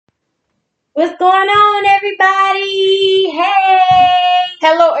What's going on, everybody? Hey!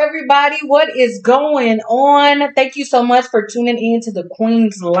 Hello, everybody. What is going on? Thank you so much for tuning in to the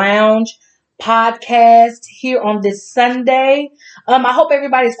Queen's Lounge podcast here on this Sunday. I hope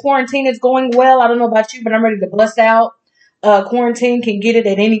everybody's quarantine is going well. I don't know about you, but I'm ready to bust out. Quarantine can get it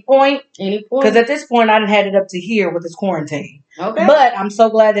at any point. Any Because point? at this point, I done had it up to here with this quarantine. Okay. But I'm so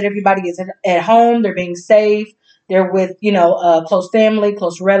glad that everybody is at home. They're being safe. They're with, close family,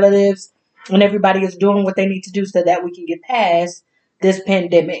 close relatives, and everybody is doing what they need to do so that we can get past this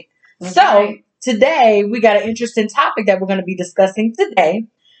pandemic. That's So right. today we got an interesting topic that we're going to be discussing today.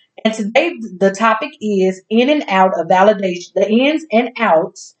 And today the topic is in and out of validation, the ins and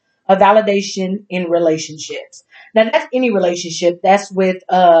outs of validation in relationships. Now that's any relationship. That's with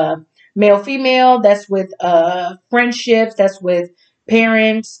male female, that's with friendships, that's with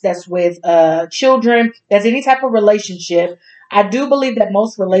parents, that's with children, that's any type of relationship. I do believe that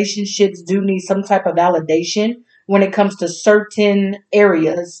most relationships do need some type of validation when it comes to certain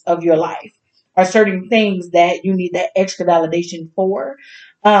areas of your life or certain things that you need that extra validation for.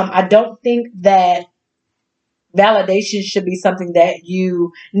 I don't think that validation should be something that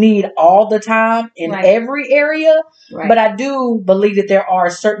you need all the time in Right. every area. Right. But I do believe that there are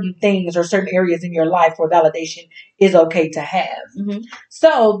certain things or certain areas in your life where validation is okay to have. Mhm.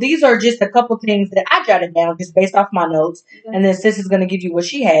 So these are just a couple things that I jotted down just based off my notes. Okay. And then Sis is going to give you what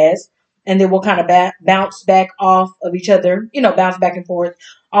she has. And then we'll kind of bounce back off of each other, bounce back and forth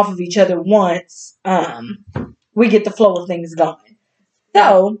off of each other once we get the flow of things going.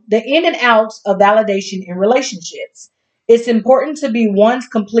 So, the in and outs of validation in relationships. It's important to be one's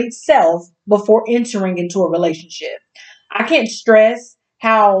complete self before entering into a relationship. I can't stress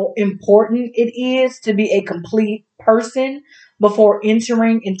how important it is to be a complete person before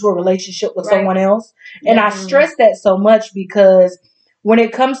entering into a relationship with Right. someone else. And I Definitely. stress that so much because when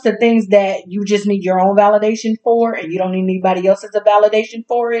it comes to things that you just need your own validation for and you don't need anybody else's validation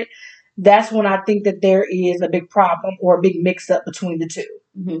for it, that's when I think that there is a big problem or a big mix up between the two.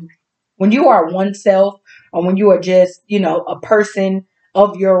 Mhm. When you are oneself or when you are just, a person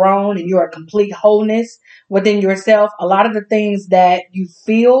of your own and you're a complete wholeness within yourself, a lot of the things that you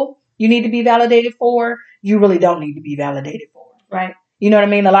feel you need to be validated for, you really don't need to be validated for. Right. You know what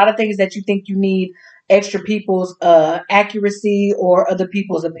I mean? A lot of things that you think you need extra people's accuracy or other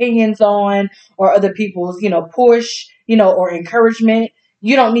people's opinions on or other people's, push, or encouragement,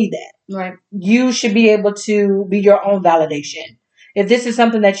 you don't need that. Right. You should be able to be your own validation. If this is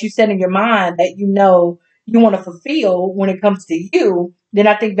something that you set in your mind that you want to fulfill when it comes to you, then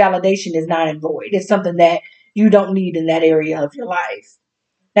I think validation is not and void. It's something that you don't need in that area of your life.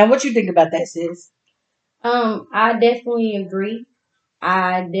 Now, what you think about that, sis? I definitely agree.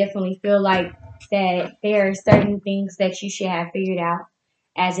 I definitely feel like that there are certain things that you should have figured out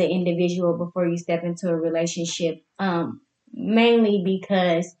as an individual before you step into a relationship. Mainly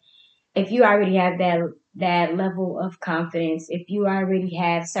because if you already have that level of confidence, if you already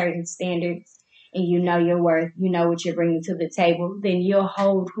have certain standards and you know your worth, you know what you're bringing to the table, then you'll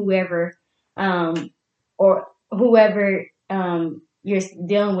hold um, whoever you're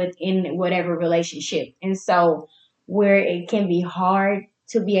dealing with in whatever relationship. And so, where it can be hard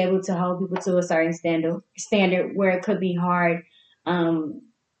to be able to hold people to a certain standard where it could be hard um,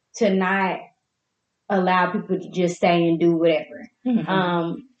 to not allow people to just say and do whatever.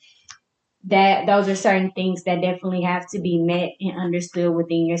 Mm-hmm. That those are certain things that definitely have to be met and understood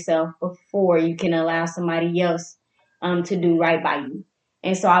within yourself before you can allow somebody else to do right by you.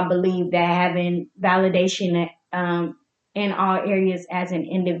 And so I believe that having validation in all areas as an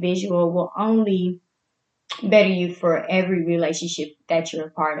individual will only better you for every relationship that you're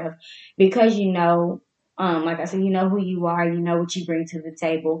a part of because like I said, you know who you are, you know what you bring to the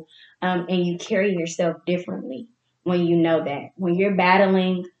table, and you carry yourself differently when you know that. When you're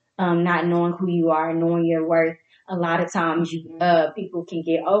battling, not knowing who you are, knowing your worth, a lot of times people can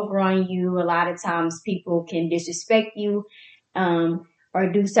get over on you. A lot of times people can disrespect you, or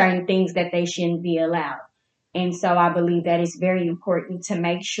do certain things that they shouldn't be allowed. And so I believe that it's very important to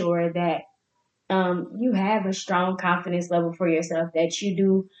make sure that you have a strong confidence level for yourself, that you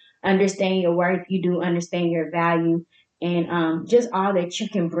do understand your worth, you do understand your value, and just all that you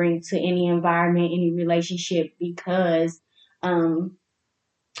can bring to any environment, any relationship, because um,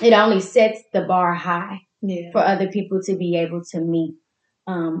 it only sets the bar high for other people to be able to meet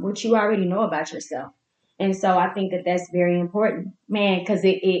what you already know about yourself. And so I think that that's very important, man, because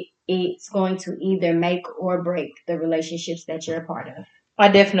it's going to either make or break the relationships that you're a part of. I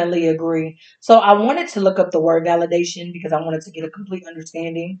definitely agree. So I wanted to look up the word validation because I wanted to get a complete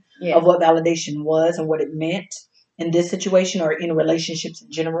understanding Yeah. of what validation was and what it meant. in this situation or in relationships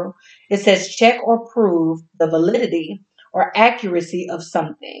in general. It says check or prove the validity or accuracy of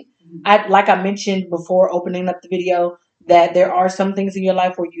something. Like I mentioned before opening up the video, that there are some things in your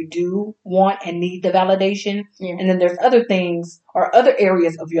life where you do want and need the validation. Yeah. And then there's other things or other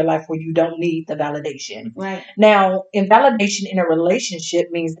areas of your life where you don't need the validation. Right. Now, invalidation in a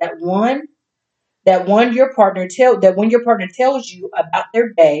relationship means that when your partner tells you about their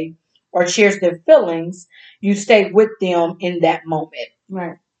day or shares their feelings, you stay with them in that moment.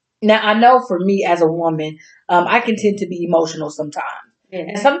 Right. Now, I know for me as a woman, I can tend to be emotional sometimes. Yeah.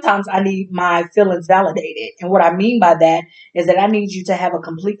 And sometimes I need my feelings validated. And what I mean by that is that I need you to have a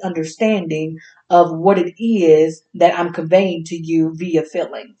complete understanding of what it is that I'm conveying to you via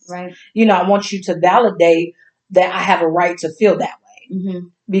feelings. Right. I want you to validate that I have a right to feel that way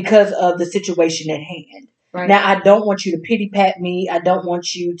because of the situation at hand. Right. Now, I don't want you to pity pat me. I don't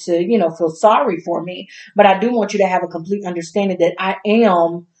want you to, feel sorry for me. But I do want you to have a complete understanding that I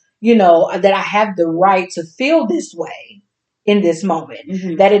am, that I have the right to feel this way in this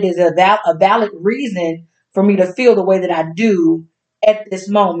moment. That it is a valid reason for me to feel the way that I do at this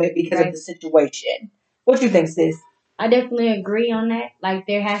moment because of the situation. What do you think, sis? I definitely agree on that. Like,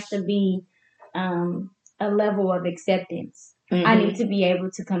 there has to be a level of acceptance. I need to be able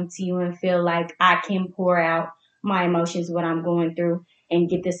to come to you and feel like I can pour out my emotions, what I'm going through, and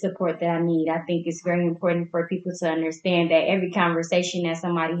get the support that I need. I think it's very important for people to understand that every conversation that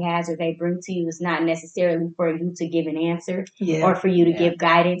somebody has or they bring to you is not necessarily for you to give an answer or for you to give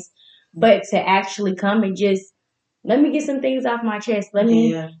guidance, but to actually come and just let me get some things off my chest. Let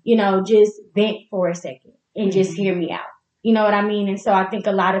me, just vent for a second and just hear me out. You know what I mean? And so I think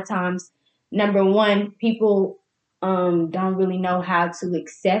a lot of times, number one, people don't really know how to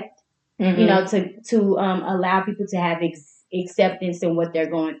accept, to allow people to have acceptance in what they're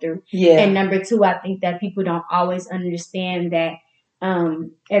going through. Yeah. And number two, I think that people don't always understand that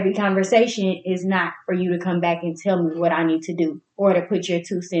every conversation is not for you to come back and tell me what I need to do or to put your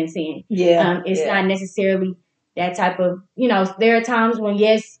 2 cents in. It's not necessarily that type of, there are times when,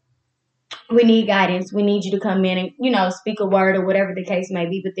 yes, we need guidance. We need you to come in and, speak a word or whatever the case may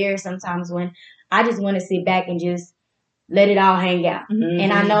be. But there are some times when I just want to sit back and just let it all hang out.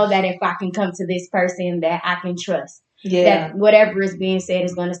 And I know that if I can come to this person that I can trust, that whatever is being said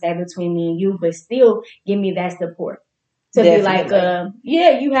is going to stay between me and you, but still give me that support. To be like,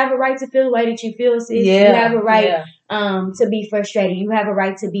 you have a right to feel the way that you feel, sis. You have a right to be frustrated. You have a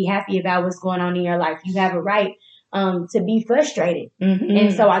right to be happy about what's going on in your life. You have a right to be frustrated.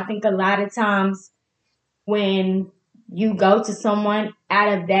 And so I think a lot of times when you go to someone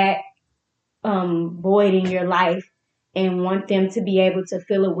out of that void in your life and want them to be able to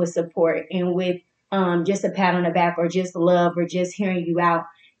fill it with support and with just a pat on the back or just love or just hearing you out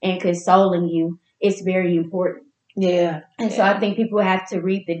and consoling you, it's very important. And so I think people have to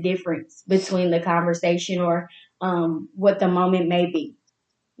read the difference between the conversation or what the moment may be.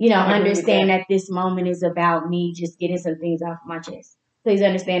 Understand that this moment is about me just getting some things off my chest. Please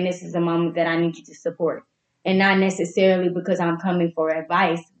understand this is a moment that I need you to support. And not necessarily because I'm coming for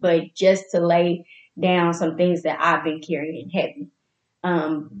advice, but just to lay down some things that I've been carrying heavy.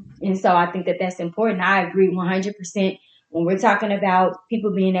 And so I think that that's important. I agree 100%. When we're talking about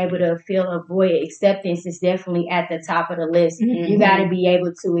people being able to feel a void, acceptance is definitely at the top of the list. You got to be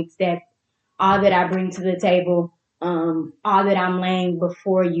able to accept all that I bring to the table, all that I'm laying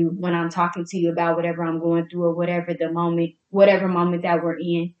before you when I'm talking to you about whatever I'm going through or whatever moment that we're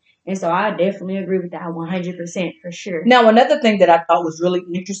in. And so I definitely agree with that 100% for sure. Now, another thing that I thought was really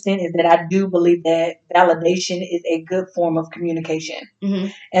interesting is that I do believe that validation is a good form of communication.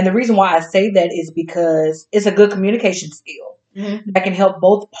 And the reason why I say that is because it's a good communication skill that can help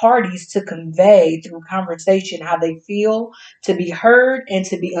both parties to convey through conversation how they feel, to be heard, and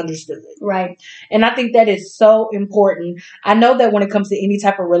to be understood. Right. And I think that is so important. I know that when it comes to any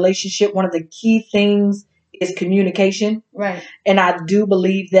type of relationship, one of the key things is communication. Right. And I do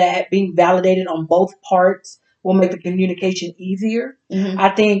believe that being validated on both parts will make the communication easier. I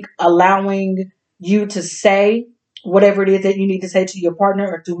think allowing you to say whatever it is that you need to say to your partner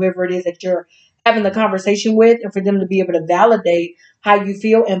or to whoever it is that you're having the conversation with, and for them to be able to validate how you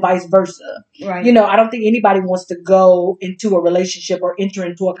feel and vice versa. Right. I don't think anybody wants to go into a relationship or enter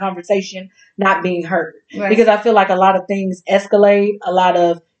into a conversation not being heard. Right. Because I feel like a lot of things escalate, a lot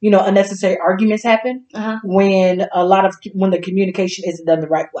of unnecessary arguments happen when the communication isn't done the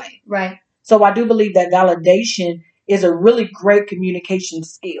right way. Right. So I do believe that validation is a really great communication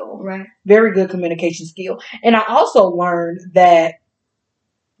skill. Right. Very good communication skill. And I also learned that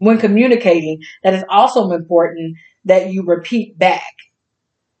when communicating, that it's also important that you repeat back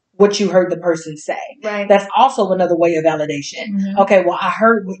what you heard the person say. Right. That's also another way of validation. Mhm. Okay, well, I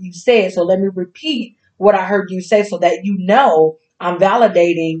heard what you said, so let me repeat what I heard you say so that you know I'm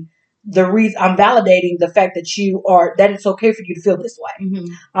validating the reason. I'm validating the fact that that it's okay for you to feel this way. Mhm.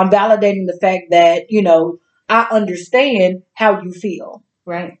 I'm validating the fact that, I understand how you feel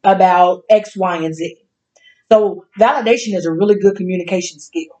Right. about X, Y, and Z. So validation is a really good communication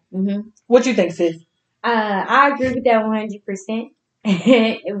skill. Mhm. What you think, sis? I agree with that 100%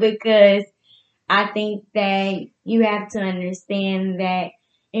 because I think that you have to understand that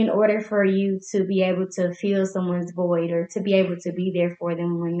in order for you to be able to fill someone's void or to be able to be there for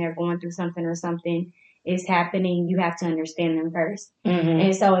them when they're going through something or something is happening, you have to understand them 1st. Mm-hmm.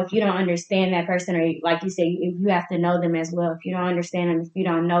 And so if you don't understand that person, or like you say, if you have to know them as well, if you don't understand them, if you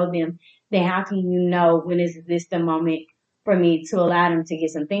don't know them, then how can you know when is this the moment for me to allow them to get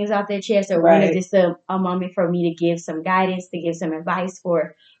some things off their chest, or when is this a moment for me to give some guidance, to give some advice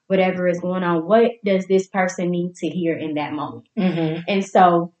for whatever is going on? What does this person need to hear in that moment? Mm-hmm. And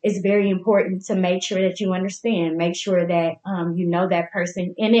so it's very important to make sure that you understand, make sure that you know that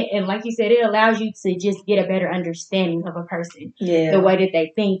person in it. And like you said, it allows you to just get a better understanding of a person, Yeah. the way that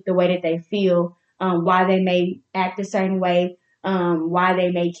they think, the way that they feel, why they may act a certain way, why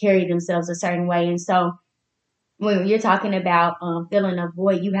they may carry themselves a certain way. And so when you're talking about filling a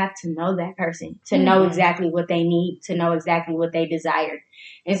void, you have to know that person to know exactly what they need, to know exactly what they desire.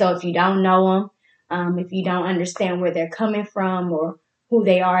 And so if you don't know them, if you don't understand where they're coming from or who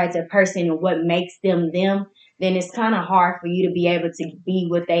they are as a person and what makes them them, then it's kind of hard for you to be able to be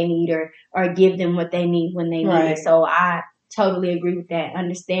what they need or give them what they need when they need it. So I totally agree with that.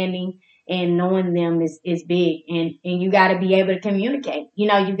 Understanding and knowing them is big. And you got to be able to communicate. You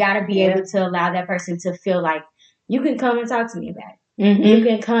got to be able to allow that person to feel like, you can come and talk to me about it. Mm-hmm. You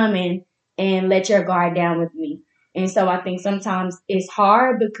can come and let your guard down with me. And so I think sometimes it's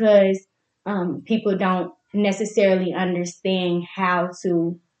hard because people don't necessarily understand how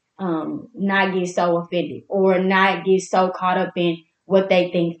to not get so offended or not get so caught up in what they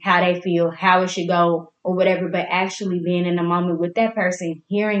think, how they feel, how it should go, or whatever, but actually being in the moment with that person,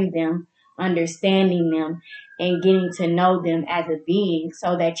 hearing them, understanding them, and getting to know them as a being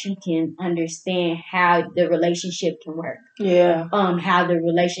so that you can understand how the relationship can work. Yeah. How the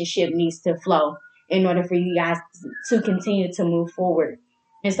relationship needs to flow in order for you guys to continue to move forward.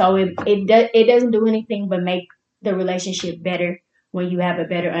 And so it doesn't do anything but make the relationship better when you have a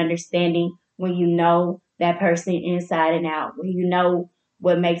better understanding, when you know that person inside and out, when you know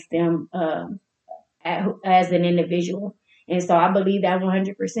what makes them as an individual. And so I believe that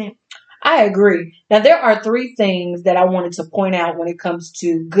 100%. I agree. Now, there are 3 things that I wanted to point out when it comes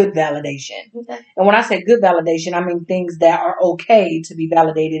to good validation. Okay. And when I say good validation, I mean things that are okay to be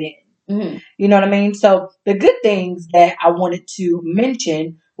validated in. Mm-hmm. You know what I mean? So the good things that I wanted to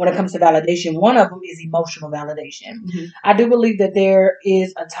mention when it comes to validation, one of them is emotional validation. Mm-hmm. I do believe that there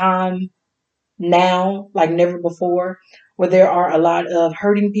is a time now, like never before, where there are a lot of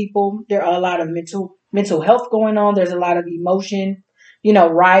hurting people. There are a lot of mental health going on. There's a lot of emotion,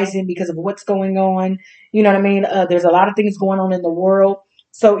 rising because of what's going on. You know what I mean? There's a lot of things going on in the world.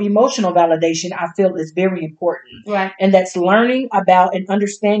 So emotional validation, I feel, is very important. Right. And that's learning about and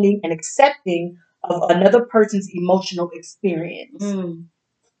understanding and accepting of another person's emotional experience. Mm.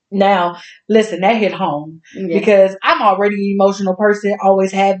 Now, listen, that hit home because I'm already an emotional person,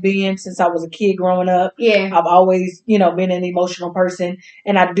 always have been since I was a kid growing up. Yeah. I've always, been an emotional person,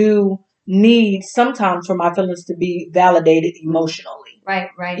 and I do need sometimes for my feelings to be validated emotionally. Right,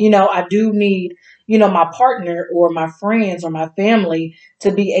 right. I do need, my partner or my friends or my family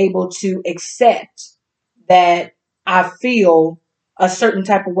to be able to accept that I feel a certain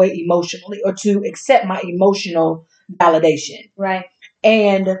type of way emotionally or to accept my emotional validation. Right.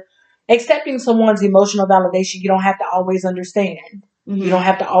 And accepting someone's emotional validation, you don't have to always understand. Mm-hmm. You don't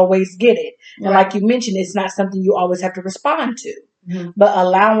have to always get it. Right. And like you mentioned, it's not something you always have to respond to. Mm-hmm. But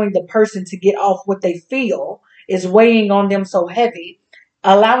allowing the person to get off what they feel is weighing on them so heavy,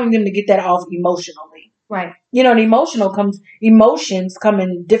 allowing them to get that off emotionally. Right. And emotions come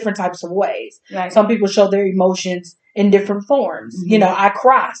in different types of ways. Right. Some people show their emotions in different forms. Mm-hmm. I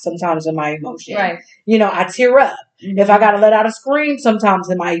cry sometimes in my emotions. Right. I tear up. Mm-hmm. If I got to let out a scream sometimes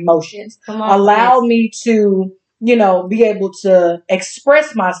in my emotions. Allow me to, be able to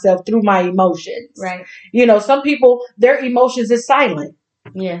express myself through my emotions. Right. Some people, their emotions is silent.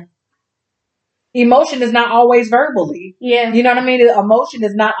 Yeah. Emotion is not always verbally. Yeah. You know what I mean? Emotion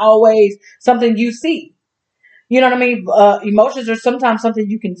is not always something you see. You know what I mean? Emotions are sometimes something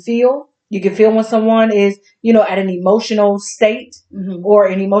you can feel. You can feel when someone is, at an emotional state. Mm-hmm. Or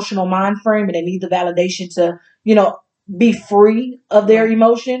an emotional mind frame and they need the validation to, be free of their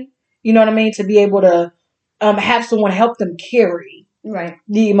emotion. You know what I mean? To be able to have someone help them carry Right.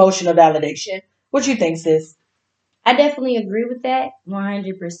 the emotional validation. What you think, sis? I definitely agree with that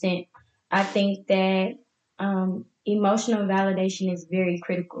 100%. I think that emotional validation is very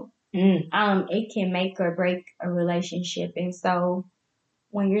critical. It can make or break a relationship. And so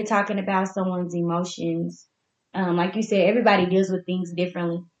when you're talking about someone's emotions, like you said, everybody deals with things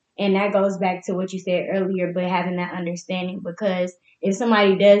differently. And that goes back to what you said earlier, but having that understanding, because if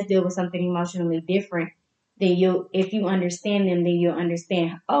somebody does deal with something emotionally different, then if you understand them, then you'll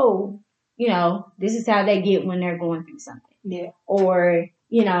understand, oh, this is how they get when they're going through something. Yeah. Or,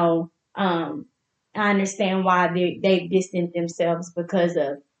 I understand why they distance themselves because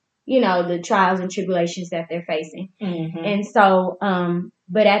of, the trials and tribulations that they're facing. Mm-hmm. And so,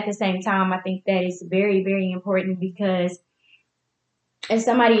 but at the same time, I think that it's very, very important, because if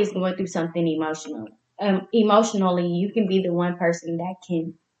somebody is going through something emotionally, you can be the one person that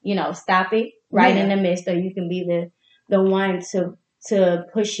can, stop it right in the midst, or you can be the one to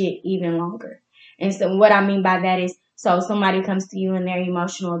push it even longer. And so what I mean by that is, so somebody comes to you and they're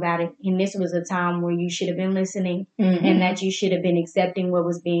emotional about it, and this was a time where you should have been listening, and that you should have been accepting what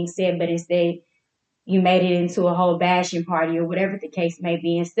was being said, but instead you made it into a whole bashing party, or whatever the case may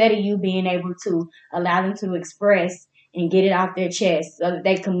be, instead of you being able to allow them to express and get it off their chest so that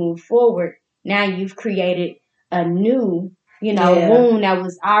they can move forward. Now you've created a new, wound that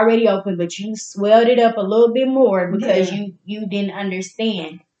was already open, but you swelled it up a little bit more because you didn't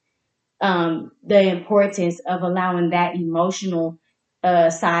understand the importance of allowing that emotional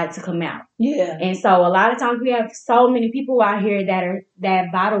side to come out. Yeah. And so a lot of times we have so many people out here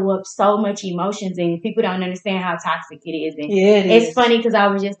that bottle up so much emotions, and people don't understand how toxic it is. And it's funny because I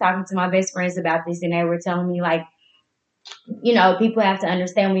was just talking to my best friends about this, and they were telling me, like, people have to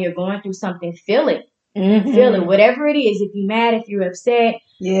understand when you're going through something, feel it. Feel it, whatever it is. If you're mad, if you're upset,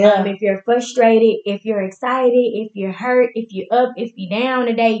 if you're frustrated, if you're excited, if you're hurt, if you're up, if you're down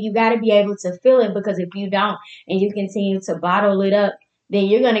today, you got to be able to feel it, because if you don't and you continue to bottle it up, then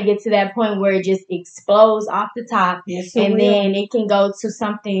you're going to get to that point where it just explodes off the top. Yes, and then it can go to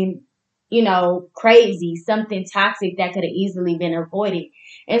something, crazy, something toxic that could have easily been avoided.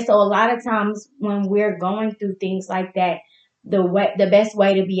 And so a lot of times when we're going through things like that, the best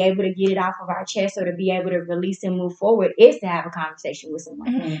way to be able to get it off of our chest, or to be able to release and move forward, is to have a conversation with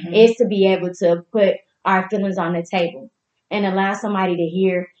someone. Is to be able to put our feelings on the table and allow somebody to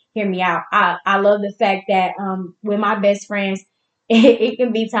hear me out. I love the fact that with my best friends, it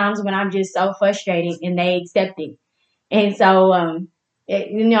can be times when I'm just so frustrated and they accept it. And so I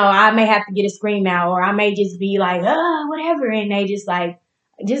may have to get a scream out, or I may just be like, oh, whatever, and they just like,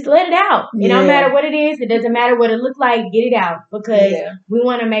 just let it out. It don't matter what it is. It doesn't matter what it looks like. Get it out, because we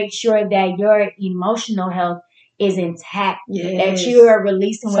want to make sure that your emotional health is intact. That you are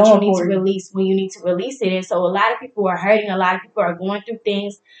releasing what you need to release when you need to release it. And so a lot of people are hurting. A lot of people are going through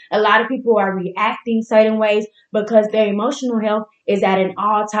things. A lot of people are reacting certain ways because their emotional health is at an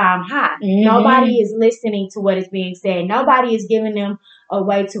all-time high. Nobody is listening to what is being said. Nobody is giving them a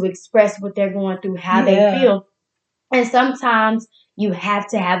way to express what they're going through, how they feel. And sometimes you have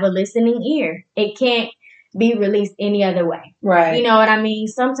to have a listening ear. It can't be released any other way. Right. You know what I mean?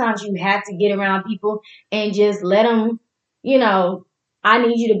 Sometimes you have to get around people and just let them, I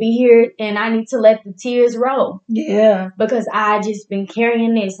need you to be here, and I need to let the tears roll. Yeah. Because I just been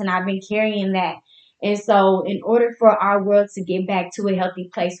carrying this and I've been carrying that. And so in order for our world to get back to a healthy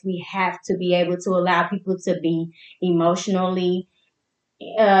place, we have to be able to allow people to be emotionally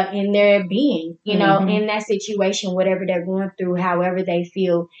in their being, in that situation, whatever they're going through, however they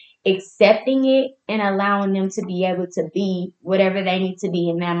feel, accepting it and allowing them to be able to be whatever they need to be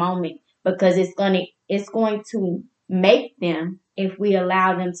in that moment, because it's going to make them, if we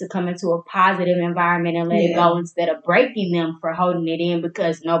allow them to come into a positive environment and let it go, instead of breaking them for holding it in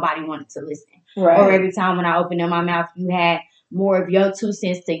because nobody wanted to listen. Right. Or every time when I opened up my mouth, you had more of your 2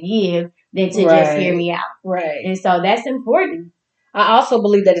 cents to give than to just hear me out. Right. And so that's important. I also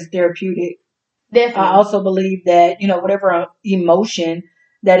believe that it's therapeutic. Definitely. I also believe that, whatever emotion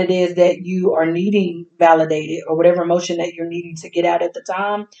that it is that you are needing validated, or whatever emotion that you're needing to get out at the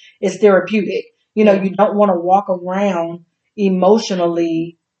time, is therapeutic. You don't want to walk around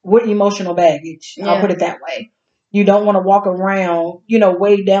emotionally with emotional baggage. I'll put it that way. You don't want to walk around,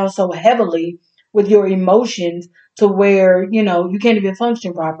 weighed down so heavily with your emotions to where, you can't even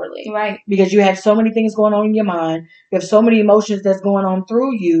function properly. Right. Because you have so many things going on in your mind. You have so many emotions that's going on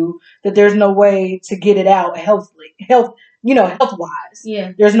through you that there's no way to get it out health-wise.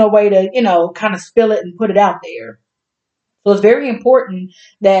 Yeah. There's no way to, kind of spill it and put it out there. So it's very important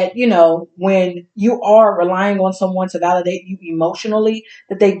that, when you are relying on someone to validate you emotionally,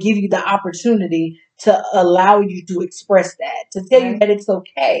 that they give you the opportunity to allow you to express that, to tell you Right. that it's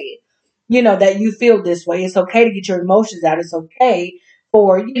okay, that you feel this way. It's okay to get your emotions out. It's okay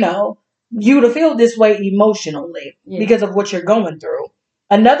for, you to feel this way emotionally Yeah. because of what you're going through.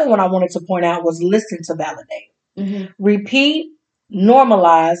 Another one I wanted to point out was listen to validate. Hmm. Repeat,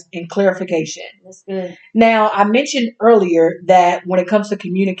 normalize, and clarification. That's good. Now, I mentioned earlier that when it comes to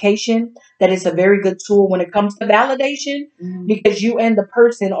communication, that it's a very good tool when it comes to validation Hmm. because you and the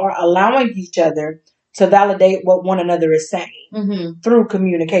person are allowing each other to validate what one another is saying Hmm. through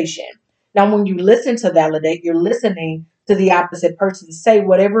communication. Now, when you listen to validate, you're listening to the opposite person say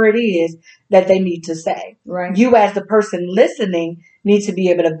whatever it is that they need to say. Right. You, as the person listening, need to be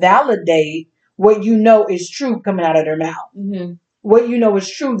able to validate what you know is true coming out of their mouth. Hmm. What you know is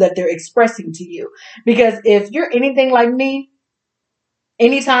true that they're expressing to you. Because if you're anything like me,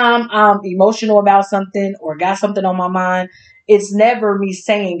 anytime I'm emotional about something or got something on my mind, it's never me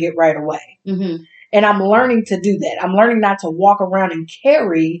saying it right away. Hmm. And I'm learning to do that. I'm learning not to walk around and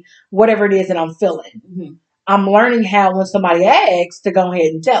carry whatever it is that I'm feeling. Hmm. I'm learning how when somebody asks to go ahead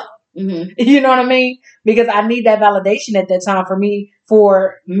and tell them. Hmm. You know what I mean? Because I need that validation at that time for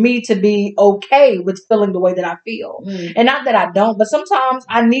me to be okay with feeling the way that I feel. Mm. And not that I don't, but sometimes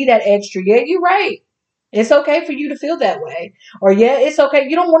I need that extra. Yeah, you're right. It's okay for you to feel that way. Or yeah, it's okay.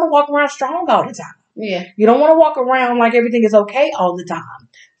 You don't want to walk around strong all the time. Yeah. You don't want to walk around like everything is okay all the time.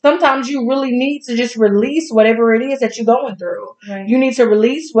 Sometimes you really need to just release whatever it is that you're going through. Right. You need to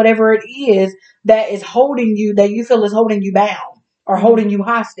release whatever it is that is holding you, that you feel is holding you bound or holding you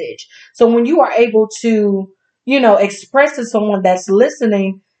hostage. So when you are able to, express to someone that's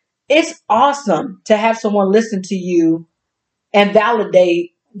listening, it's awesome to have someone listen to you and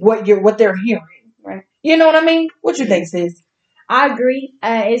validate what they're hearing. Right. You know what I mean? What you think, sis? I agree.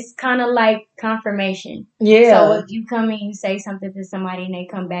 It's kind of like confirmation. Yeah. So if you come and you say something to somebody and they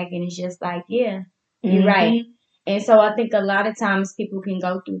come back and it's just like, yeah, you're right. And so I think a lot of times people can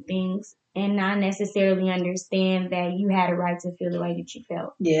go through things and not necessarily understand that you had a right to feel the way that you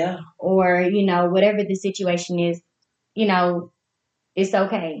felt. Yeah. Or, whatever the situation is, it's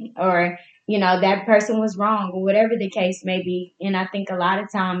okay. Or, that person was wrong or whatever the case may be. And I think a lot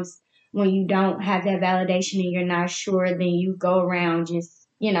of times when you don't have that validation and you're not sure, then you go around just,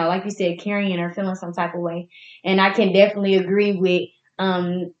 like you said, carrying or feeling some type of way. And I can definitely agree with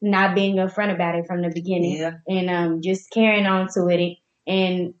not being upfront about it from the beginning. Yeah. And just carrying on to it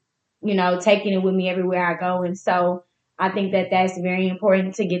and, taking it with me everywhere I go. And so I think that that's very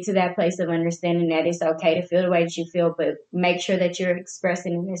important to get to that place of understanding that it's okay to feel the way that you feel, but make sure that you're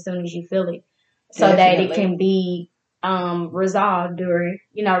expressing it as soon as you feel it so that it can be resolved or,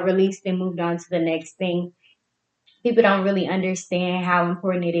 released and moved on to the next thing. People don't really understand how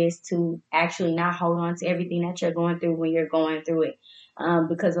important it is to actually not hold on to everything that you're going through when you're going through it.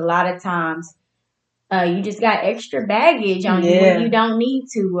 Because a lot of times you just got extra baggage on you when you don't need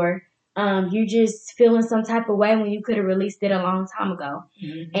to, or you just feeling some type of way when you could have released it a long time ago.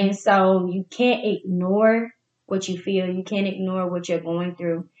 Mm-hmm. And so you can't ignore what you feel. You can't ignore what you're going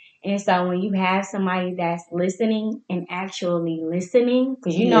through. And so when you have somebody that's listening and actually listening,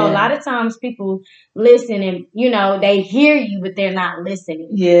 because a lot of times people listen and they hear you, but they're not listening.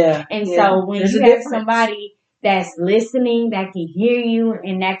 Yeah. And so when you have somebody that's listening, that can hear you,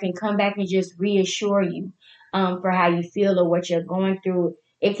 and that can come back and just reassure you for how you feel or what you're going through,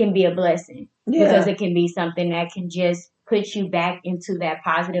 it can be a blessing because it can be something that can just put you back into that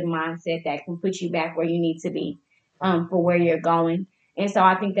positive mindset that can put you back where you need to be for where you're going. And so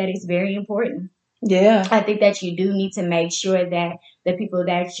I think that is very important. Yeah. I think that you do need to make sure that the people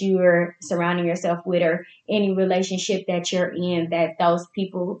that you're surrounding yourself with or any relationship that you're in, that those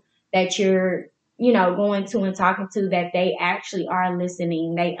people that you're, going to and talking to, that they actually are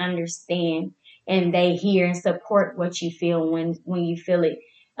listening, they understand, and they hear and support what you feel when you feel it.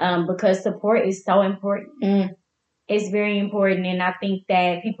 Because support is so important. It's very important. And I think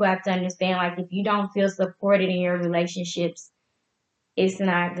that people have to understand, like, if you don't feel supported in your relationships, it's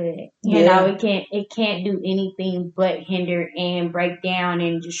not good. It can't do anything but hinder and break down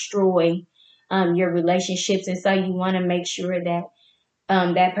and destroy your relationships. And so you want to make sure that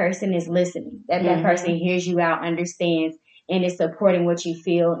that person is listening, that person hears you out, understands, and is supporting what you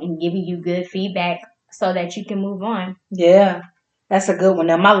feel and giving you good feedback so that you can move on. Yeah, that's a good one.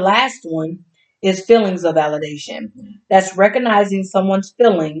 Now, my last one is feelings of validation. That's recognizing someone's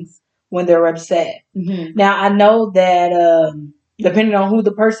feelings when they're upset. Mm-hmm. Now, I know that depending on who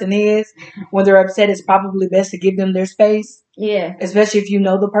the person is, when they're upset, it's probably best to give them their space. Yeah. Especially if you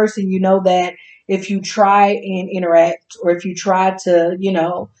know the person, you know that if you try and interact, or if you try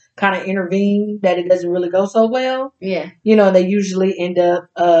to, kind of intervene, that it doesn't really go so well. Yeah. They usually end up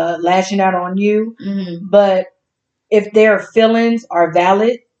lashing out on you. Mm-hmm. But if their feelings are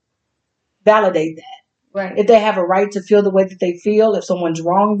valid, validate that. Right. If they have a right to feel the way that they feel, if someone's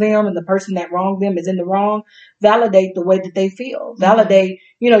wronged them and the person that wronged them is in the wrong, validate the way that they feel. Validate,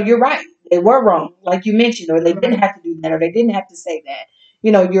 you're right. They were wrong, like you mentioned, or they didn't have to do that, or they didn't have to say that.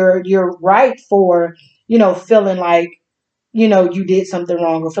 You're right for, feeling like, you did something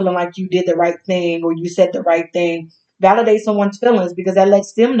wrong, or feeling like you did the right thing, or you said the right thing. Validate someone's feelings, because that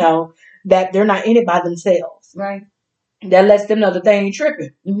lets them know that they're not in it by themselves. Right. That lets them know that they ain't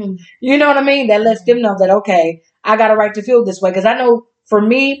tripping. Mm-hmm. You know what I mean? That lets them know that, okay, I got a right to feel this way. Because I know for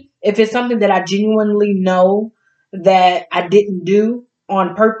me, if it's something that I genuinely know that I didn't do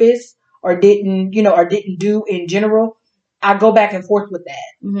on purpose, or didn't do in general, I go back and forth with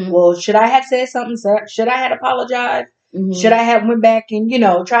that. Mm-hmm. Well, should I have said something? Should I have apologized? Mm-hmm. Should I have went back and,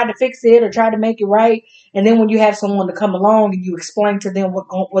 tried to fix it or tried to make it right? And then when you have someone to come along and you explain to them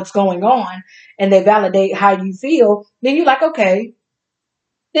what's going on, and they validate how you feel, then you're like, okay,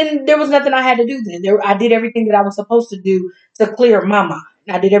 then there was nothing I had to do then. I did everything that I was supposed to do to clear my mind.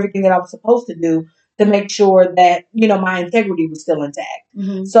 I did everything that I was supposed to do to make sure that, my integrity was still intact.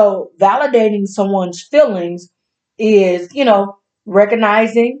 Mm-hmm. So validating someone's feelings is,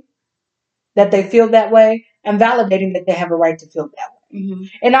 recognizing that they feel that way and validating that they have a right to feel that way. Mm-hmm.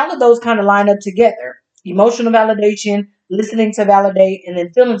 And all of those kind of line up together. Emotional validation, listening to validate, and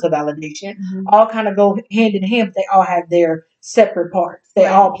then feelings of validation all kind of go hand in hand, but they all have their separate parts. They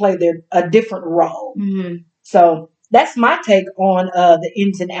all play a different role. Mm-hmm. So that's my take on the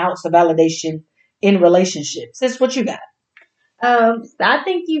ins and outs of validation in relationships. Sis, what you got? I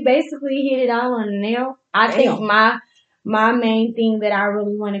think you basically hit it all on the nail. I think my main thing that I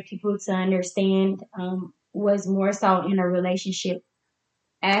really wanted people to understand was more so in a relationship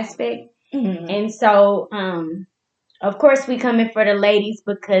aspect. Mm-hmm. And so of course we come in for the ladies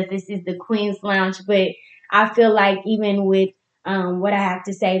because this is the Queen's Lounge, but I feel like even with what I have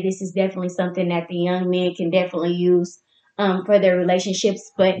to say, this is definitely something that the young men can definitely use for their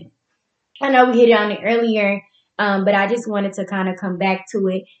relationships. But I know we hit it on it earlier, but I just wanted to kind of come back to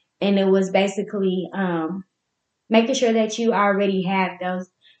it. And it was basically making sure that you already have those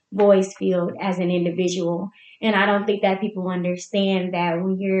voice filled as an individual. And I don't think that people understand that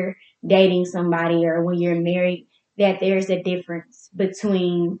when you're dating somebody or when you're married, that there's a difference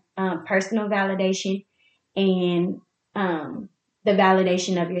between personal validation and the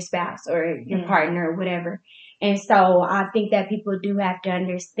validation of your spouse or your partner or whatever. And so I think that people do have to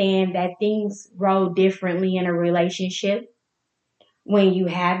understand that things roll differently in a relationship when you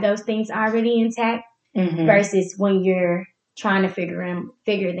have those things already intact versus when you're trying to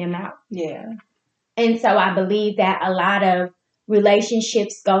figure them out. Yeah. And so I believe that a lot of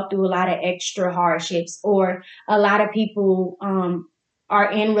relationships go through a lot of extra hardships, or a lot of people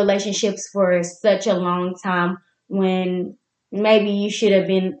are in relationships for such a long time when maybe you should have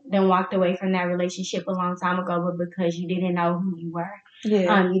been then walked away from that relationship a long time ago, but because you didn't know who you were.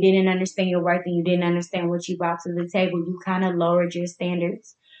 Yeah. You didn't understand your worth, and you didn't understand what you brought to the table. You kind of lowered your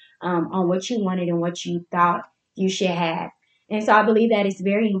standards on what you wanted and what you thought you should have. And so I believe that it's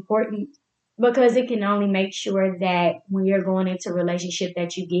very important because it can only make sure that when you're going into a relationship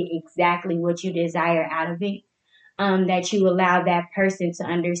that you get exactly what you desire out of it, that you allow that person to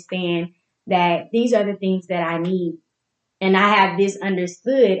understand that these are the things that I need. And I have this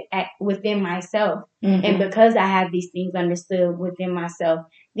understood within myself. And because I have these things understood within myself,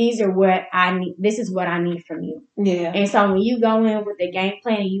 these are what I need. This is what I need from you. Yeah. And so when you go in with the game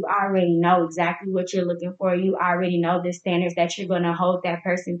plan, you already know exactly what you're looking for. You already know the standards that you're going to hold that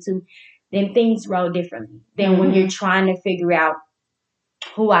person to. Then things roll differently than when you're trying to figure out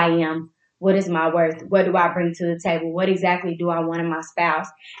who I am. What is my worth? What do I bring to the table? What exactly do I want in my spouse?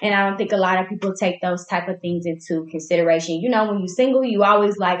 And I don't think a lot of people take those type of things into consideration. When you're single, you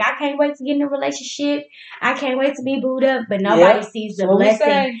always like, I can't wait to get in a relationship. I can't wait to be booed up. But nobody sees the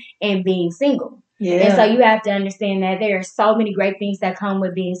blessing in being single. Yeah. And so you have to understand that there are so many great things that come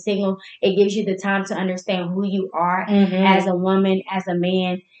with being single. It gives you the time to understand who you are as a woman, as a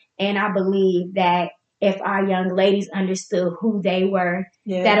man. And I believe that if our young ladies understood who they were,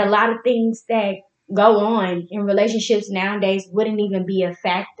 that a lot of things that go on in relationships nowadays wouldn't even be a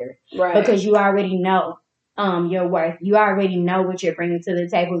factor. Right. Because you already know your worth. You already know what you're bringing to the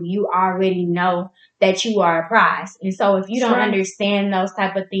table. You already know that you are a prize. And so if you don't understand those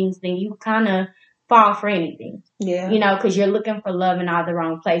type of things, then you kind of fall for anything. Yeah. Because you're looking for love in all the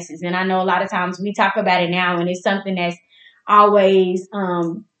wrong places. And I know a lot of times we talk about it now, and it's something that's always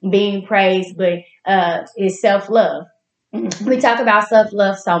being praised, but is self-love. We talk about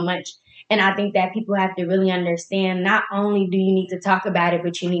self-love so much, and I think that people have to really understand, not only do you need to talk about it,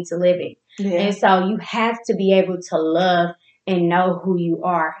 but you need to live it. Yeah. And so you have to be able to love and know who you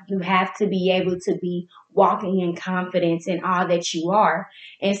are. You have to be able to be walking in confidence in all that you are.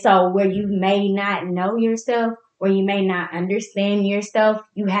 And so where you may not know yourself, or you may not understand yourself,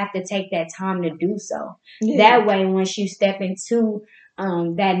 you have to take that time to do so. Yeah. That way, once you step into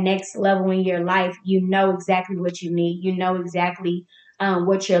that next level in your life, you know exactly what you need. You know exactly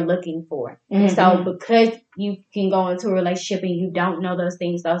what you're looking for. And so because you can go into a relationship and you don't know those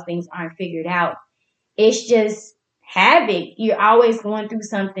things aren't figured out, it's just havoc. You're always going through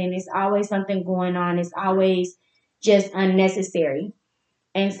something. It's always something going on. It's always just unnecessary.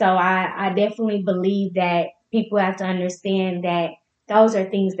 And so I definitely believe that people have to understand that those are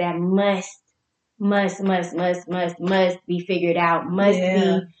things that must be figured out, must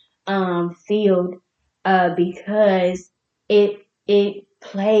be filled, because it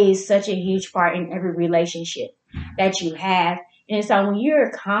plays such a huge part in every relationship that you have. And so when you're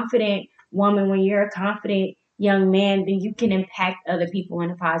a confident woman, when you're a confident young man, then you can impact other people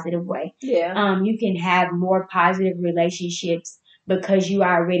in a positive way. Yeah. You can have more positive relationships because you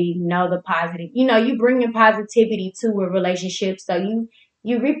already know the positive. You know, you bring in positivity to a relationship, so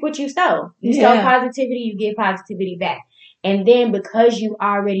you reap what you sow. You sow positivity, you get positivity back. And then because you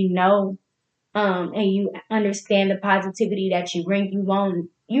already know and you understand the positivity that you bring,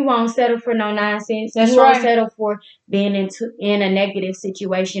 you won't settle for no nonsense. That's you won't right. settle for being in a negative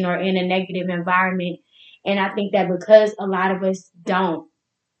situation or in a negative environment. And I think that because a lot of us don't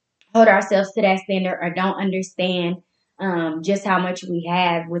hold ourselves to that standard or don't understand just how much we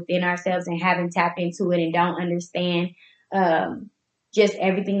have within ourselves and haven't tapped into it and don't understand um, just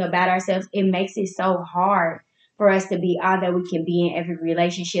everything about ourselves, it makes it so hard for us to be all that we can be in every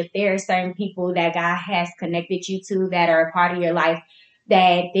relationship. There are certain people that God has connected you to that are a part of your life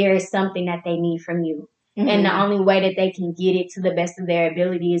that there is something that they need from you. And the only way that they can get it to the best of their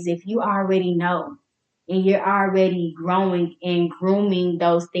ability is if you already know and you're already growing and grooming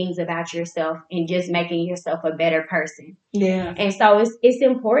those things about yourself and just making yourself a better person. Yeah. And so it's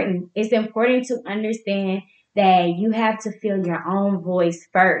important. It's important to understand that you have to feel your own voice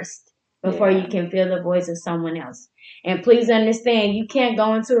first before you can feel the voice of someone else. And please understand, you can't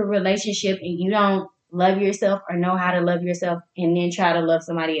go into a relationship and you don't love yourself or know how to love yourself and then try to love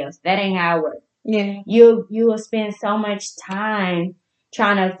somebody else. That ain't how it works. Yeah. You will spend so much time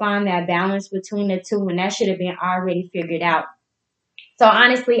trying to find that balance between the two when that should have been already figured out. So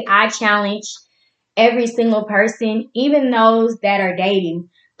honestly, I challenge every single person, even those that are dating,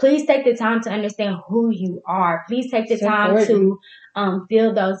 please take the time to understand who you are. Please take the time to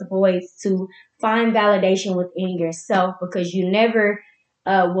fill those voids, to find validation within yourself, because you never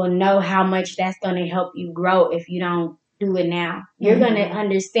will know how much that's going to help you grow if you don't do it now. You're going to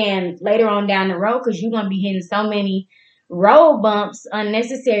understand later on down the road, because you're going to be hitting so many road bumps,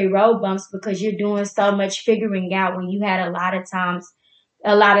 unnecessary road bumps, because you're doing so much figuring out when you had a lot of time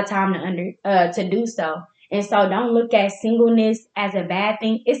to do so. And so don't look at singleness as a bad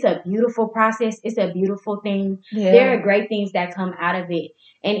thing. It's a beautiful process. It's a beautiful thing. Yeah. There are great things that come out of it.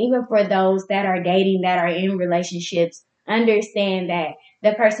 And even for those that are dating, that are in relationships, understand that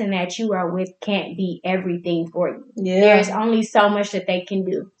the person that you are with can't be everything for you. Yeah. There's only so much that they can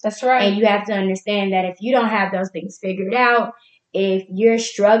do. That's right. And you have to understand that if you don't have those things figured out, if you're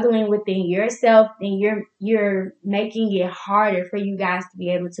struggling within yourself, then you're making it harder for you guys to be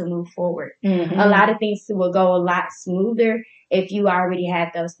able to move forward. A lot of things will go a lot smoother if you already have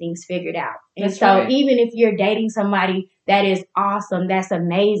those things figured out. And That's so right. even if you're dating somebody that is awesome, that's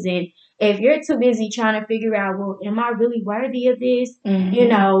amazing, if you're too busy trying to figure out, well, am I really worthy of this? You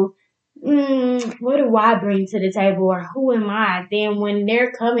know, what do I bring to the table, or who am I? Then when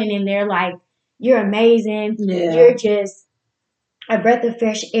they're coming and they're like, you're amazing, you're just a breath of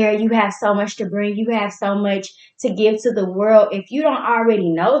fresh air, you have so much to bring, you have so much to give to the world. If you don't already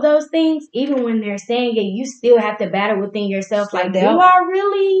know those things, even when they're saying it, you still have to battle within yourself, like, do I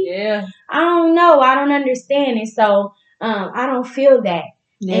really? Yeah. I don't know. I don't understand. And so I don't feel that.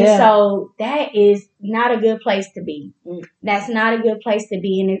 Yeah. And so that is not a good place to be. That's not a good place to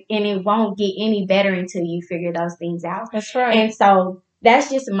be. And it won't get any better until you figure those things out. That's right. And so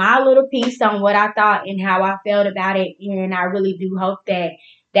that's just my little piece on what I thought and how I felt about it. And I really do hope that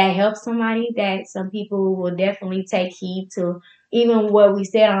that helps somebody, that some people will definitely take heed to even what we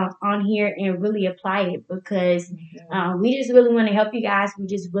said on here and really apply it, because we just really want to help you guys. We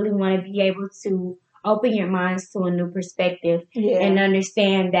just really want to be able to open your minds to a new perspective Yeah. and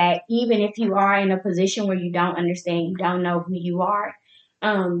understand that even if you are in a position where you don't understand, you don't know who you are,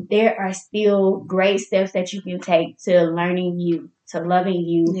 there are still great steps that you can take to learning you, to loving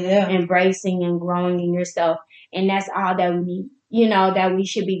you, Yeah. embracing and growing in yourself. And that's all that we need, that we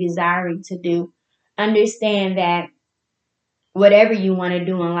should be desiring to do. Understand that whatever you want to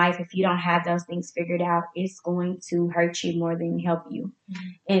do in life, if you don't have those things figured out, it's going to hurt you more than help you.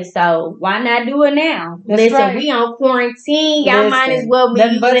 And so, why not do it now? That's Listen, right. we on quarantine. Y'all might as well be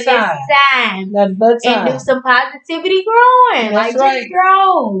Nothing using but this time. time Nothing but and do time. some positivity growing. That's Like, right. just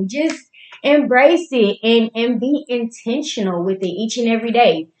grow. Just embrace it and be intentional with it each and every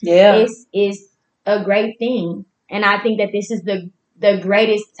day. Yeah. It's a great thing. And I think that this is the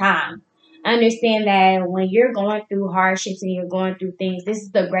greatest time. Understand that when you're going through hardships and you're going through things, this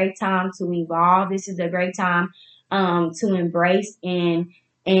is the great time to evolve. This is a great time to embrace and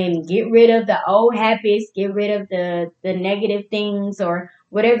get rid of the old habits, get rid of the negative things or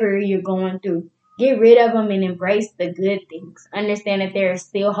whatever you're going through. Get rid of them and embrace the good things. Understand that there is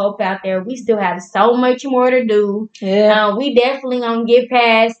still hope out there. We still have so much more to do. Yeah. We definitely gonna get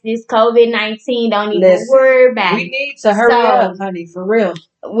past this COVID-19. Don't even Listen, worry about we it. need to hurry up, honey, for real.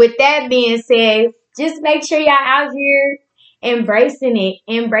 With that being said, just make sure y'all out here embracing it,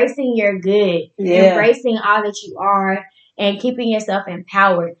 embracing your good, Yeah. embracing all that you are, and keeping yourself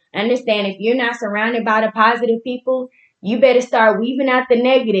empowered. Understand if you're not surrounded by the positive people, you better start weaving out the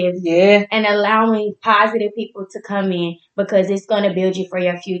negative Yeah. and allowing positive people to come in because it's going to build you for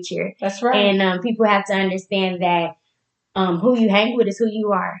your future. That's right. And people have to understand that who you hang with is who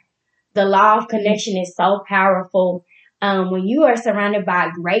you are. The law of connection is so powerful. When you are surrounded by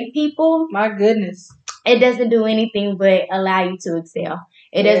great people, My goodness, it doesn't do anything but allow you to excel.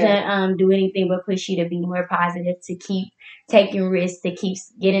 It Yeah. doesn't do anything but push you to be more positive, to keep taking risks, to keep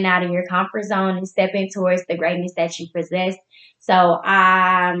getting out of your comfort zone and stepping towards the greatness that you possess. So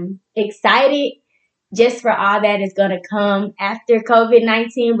I'm excited just for all that is going to come after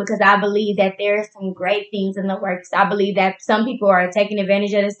COVID-19 because I believe that there are some great things in the works. I believe that some people are taking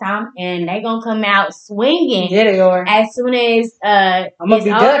advantage of this time and they're going to come out swinging. Yeah, they are. As soon as it's over ducky.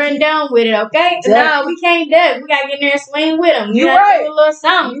 and done with it, okay? Ducky. No, we can't duck. We got to get in there and swing with them. You right. Do a little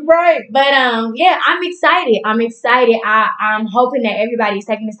something. You right. But yeah, I'm excited. I'm excited. I'm hoping that everybody's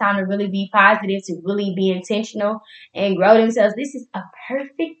taking this time to really be positive, to really be intentional and grow themselves. This is a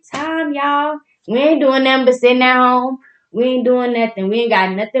perfect time, y'all. We ain't doing nothing but sitting at home. We ain't doing nothing. We ain't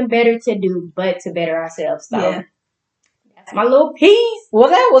got nothing better to do but to better ourselves. So Yeah. that's my little piece. Well,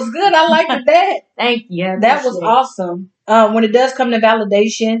 that was good. I liked that. Thank you. That was awesome. When it does come to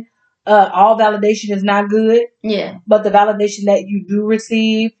validation, all validation is not good. Yeah. But the validation that you do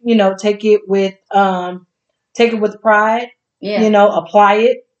receive, take it with pride. Yeah. Apply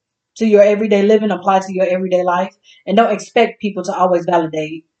it to your everyday living, apply to your everyday life, and don't expect people to always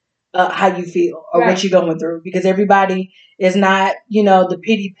validate how you feel or what you're going through because everybody is not, the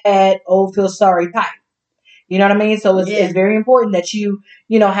pity pat, oh, feel sorry type. You know what I mean? So it's very important that you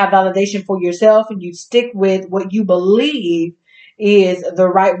have validation for yourself and you stick with what you believe is the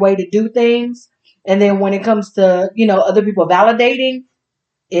right way to do things. And then when it comes to, other people validating,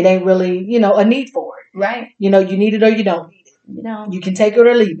 it ain't really, a need for it. Right. You need it or you don't need it. You can take it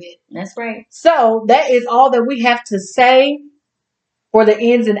or leave it. That's right. So that is all that we have to say for the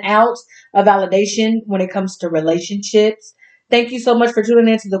ins and outs of validation when it comes to relationships. Thank you so much for tuning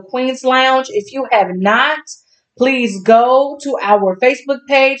into the Queen's Lounge. If you have not, please go to our Facebook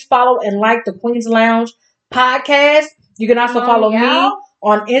page, follow and like the Queen's Lounge podcast. You can also follow me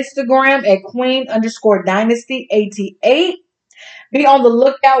on Instagram at Queen_Dynasty88. Be on the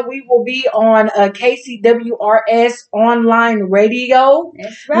lookout. We will be on KCWRS online radio.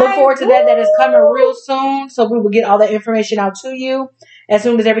 That's right. Look forward to that. That is coming real soon. So we will get all that information out to you as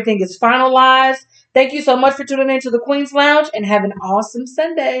soon as everything is finalized. Thank you so much for tuning into the Queen's Lounge and have an awesome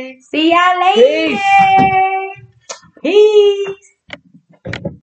Sunday. See y'all later. Peace. Peace.